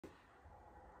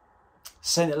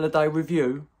Scent of the day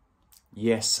review?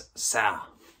 Yes, sir.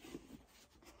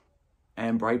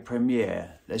 Ambre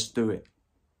Premiere. Let's do it.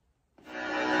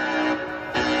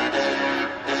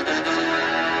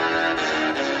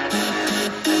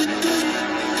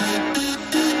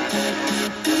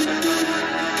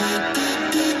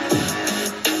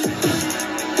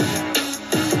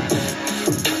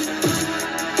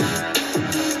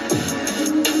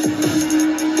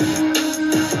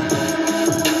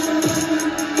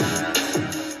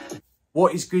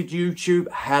 What is good, YouTube?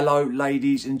 Hello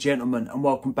ladies and gentlemen, and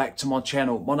welcome back to my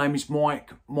channel. My name is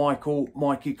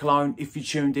Mikey Cologne. If you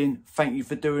tuned in, thank you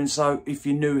for doing so. If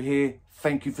you're new here,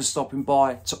 thank you for stopping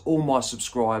by. To all my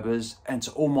subscribers and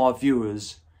to all my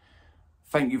viewers,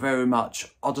 thank you very much.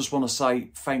 I just want to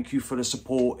say thank you for the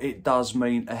support. It does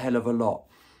mean a hell of a lot.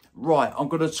 Right, I'm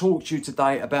going to talk to you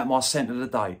today about my scent of the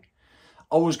day.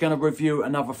 I was going to review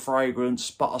another fragrance,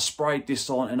 but I sprayed this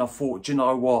on and I thought, do you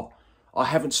know what? I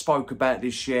haven't spoke about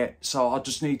this yet, so I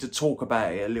just need to talk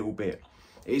about it a little bit.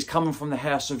 It is coming from the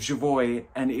house of JOVOY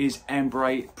and it is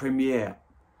Ambre Premiere.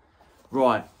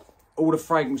 Right, all the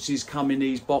fragrances come in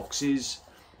these boxes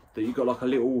that you've got like a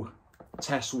little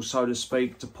tassel, so to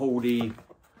speak, to pull the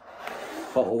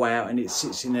bottle out, and it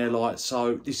sits in there like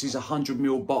so. This is a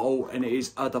 100ml bottle and it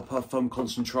is eau de parfum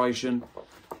concentration.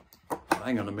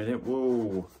 Hang on a minute,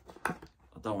 whoa, I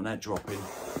don't want that dropping.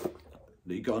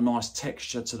 You've got a nice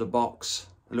texture to the box.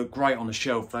 They look great on the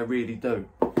shelf, they really do.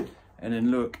 And then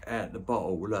look at the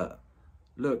bottle,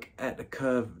 look at the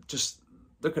curve, just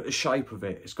look at the shape of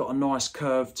it. It's got a nice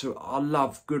curve to it. I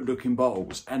love good looking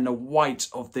bottles, and the weight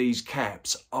of these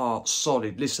caps are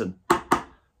solid. Listen,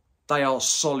 they are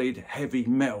solid, heavy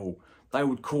metal. They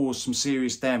would cause some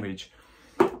serious damage.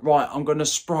 Right, I'm going to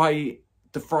spray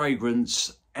the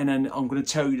fragrance and then I'm going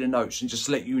to tell you the notes and just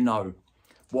let you know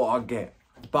what I get.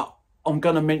 But I'm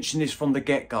going to mention this from the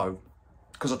get-go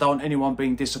because I don't want anyone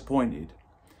being disappointed.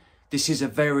 This is a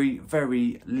very,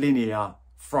 very linear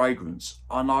fragrance.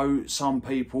 I know some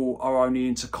people are only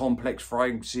into complex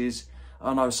fragrances.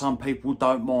 I know some people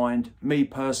don't mind. Me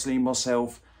personally,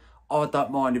 myself, I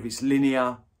don't mind if it's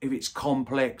linear, if it's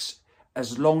complex.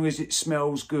 As long as it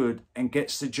smells good and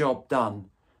gets the job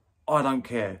done, I don't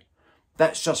care.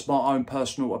 That's just my own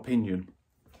personal opinion.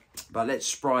 But let's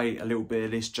spray a little bit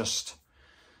of this.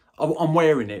 I'm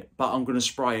wearing it, but I'm going to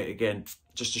spray it again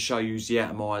just to show you the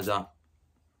atomizer.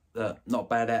 Not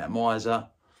bad atomizer.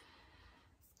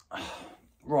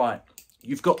 Right,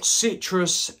 you've got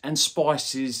citrus and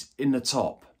spices in the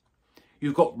top.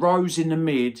 You've got rose in the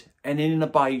mid, and in the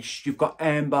base you've got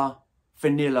amber,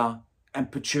 vanilla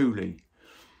and patchouli.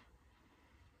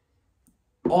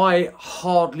 I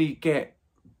hardly get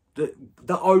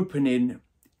the opening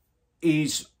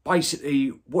is basically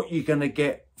what you're going to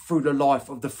get through the life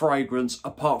of the fragrance,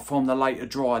 apart from the later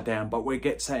dry down, but we'll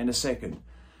get to that in a second.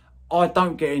 I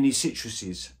don't get any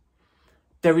citruses.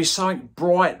 There is something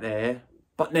bright there,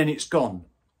 but then it's gone.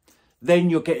 Then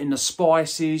you're getting the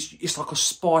spices. It's like a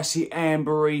spicy,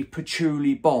 ambery,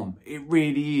 patchouli bomb. It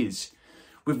really is,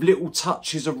 with little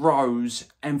touches of rose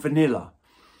and vanilla.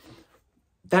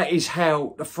 That is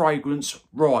how the fragrance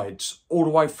rides all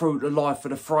the way through the life of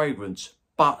the fragrance.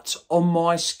 But on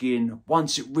my skin,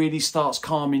 once it really starts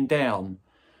calming down,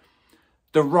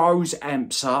 the rose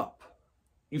amps up.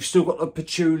 You've still got the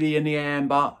patchouli and the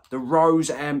amber. The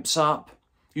rose amps up.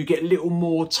 You get little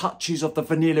more touches of the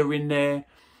vanilla in there.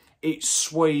 It's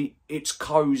sweet. It's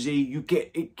cozy.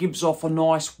 It gives off a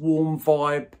nice warm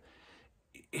vibe.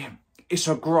 It's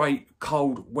a great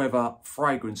cold weather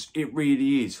fragrance. It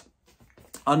really is.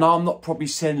 I know I'm not probably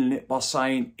selling it by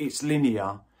saying it's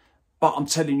linear, but I'm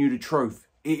telling you the truth.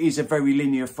 It is a very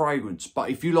linear fragrance.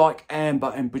 But if you like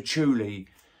amber and patchouli,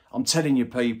 I'm telling you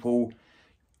people,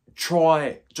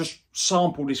 just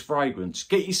sample this fragrance.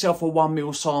 Get yourself a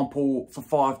 1ml sample for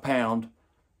 £5.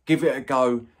 Give it a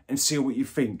go and see what you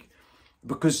think.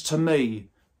 Because to me,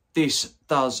 this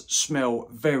does smell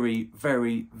very,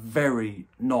 very, very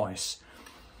nice.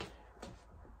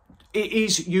 It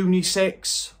is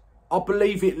unisex. I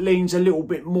believe it leans a little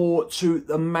bit more to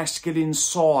the masculine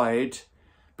side,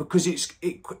 because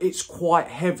it's quite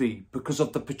heavy because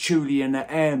of the patchouli and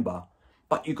the amber.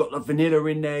 But you've got the vanilla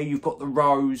in there, you've got the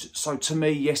rose. So to me,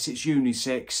 yes, it's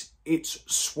unisex. It's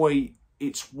sweet,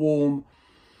 it's warm.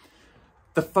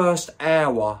 The first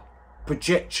hour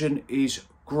projection is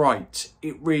great.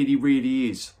 It really, really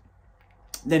is.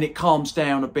 Then it calms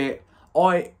down a bit.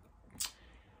 I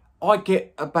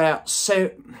get about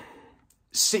 6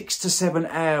 to 7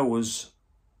 hours,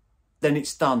 then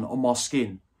it's done on my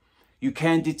skin. You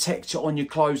can detect it on your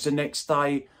clothes the next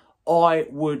day. I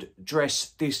would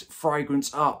dress this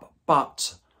fragrance up,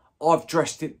 but I've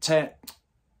dressed it,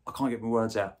 I can't get my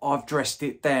words out. I've dressed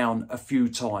it down a few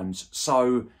times.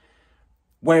 So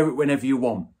wear it whenever you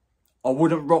want. I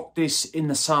wouldn't rock this in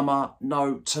the summer.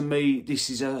 No, to me, this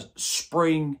is a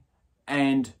spring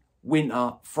and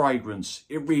winter fragrance.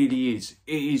 It really is.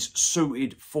 It is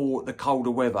suited for the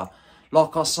colder weather.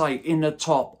 Like I say, in the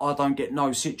top, I don't get no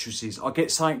citruses. I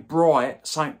get something bright,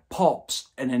 something pops,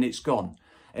 and then it's gone.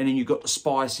 And then you've got the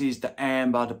spices, the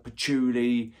amber, the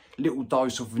patchouli, little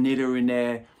dose of vanilla in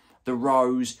there, the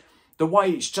rose. The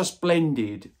way it's just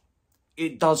blended,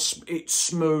 it's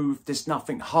smooth. There's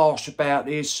nothing harsh about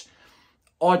this.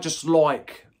 I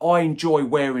enjoy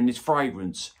wearing this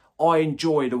fragrance. I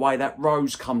enjoy the way that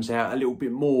rose comes out a little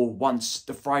bit more once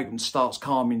the fragrance starts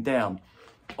calming down.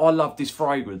 I love this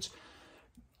fragrance.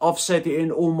 I've said it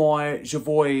in all my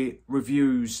JOVOY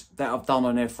reviews that I've done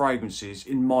on their fragrances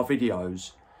in my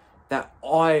videos, that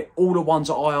all the ones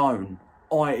that I own,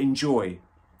 I enjoy.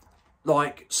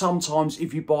 Like sometimes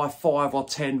if you buy 5 or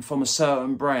 10 from a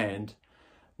certain brand,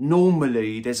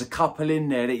 normally there's a couple in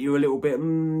there that you're a little bit,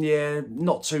 yeah,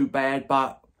 not too bad,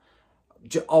 but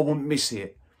I wouldn't miss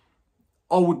it.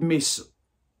 I would miss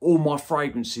all my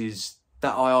fragrances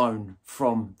that I own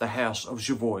from the house of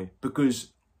JOVOY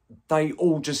because they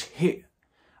all just hit.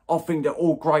 I think they're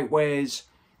all great wares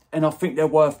and I think they're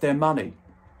worth their money.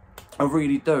 I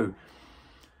really do.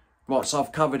 Right, so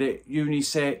I've covered it.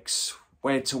 Unisex,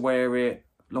 where to wear it,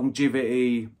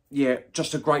 longevity. Yeah,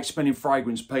 just a great smelling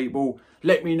fragrance, people.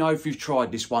 Let me know if you've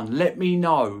tried this one. Let me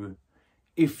know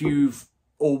if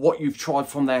what you've tried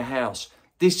from their house.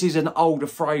 This is an older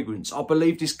fragrance. I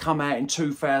believe this came out in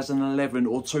 2011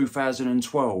 or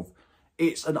 2012.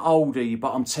 It's an oldie,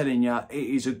 but I'm telling you, it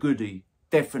is a goodie,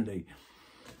 definitely.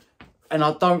 And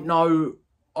I don't know,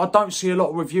 I don't see a lot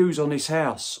of reviews on this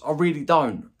house. I really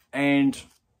don't. And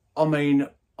I mean,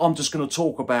 I'm just going to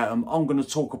talk about them. I'm going to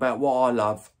talk about what I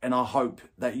love. And I hope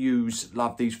that you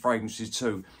love these fragrances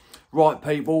too. Right,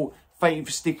 people, thank you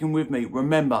for sticking with me.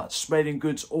 Remember, smelling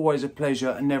good's always a pleasure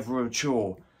and never a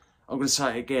chore. I'm going to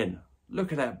say it again.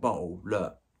 Look at that bottle.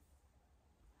 Look.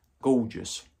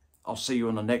 Gorgeous. I'll see you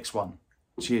on the next one.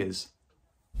 Cheers.